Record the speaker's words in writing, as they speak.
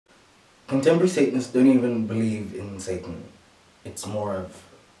Contemporary Satanists don't even believe in Satan. It's more of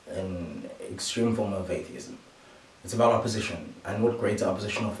an extreme form of atheism. It's about opposition, and what greater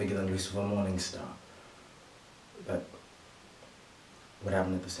oppositional figure than Lucifer Morningstar? But what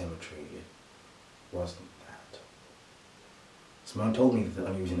happened at the cemetery, it wasn't that. Simone told me that the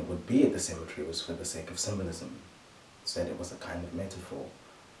only reason it would be at the cemetery was for the sake of symbolism. Said it was a kind of metaphor.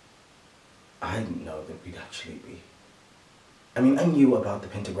 I didn't know that we'd actually be. I mean, I knew about the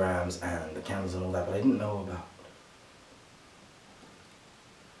pentagrams and the candles and all that, but I didn't know about...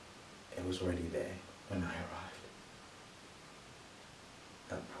 It was already there when I arrived.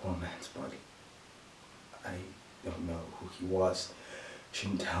 That poor man's body. I don't know who he was. She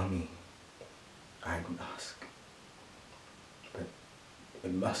didn't tell me. I didn't ask. But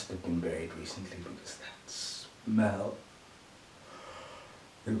it must have been buried recently because that smell,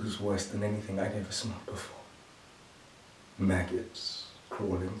 it was worse than anything I'd ever smelled before. Maggots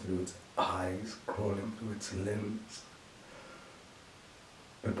crawling through its eyes, crawling through its limbs.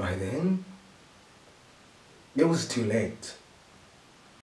 But by then, it was too late.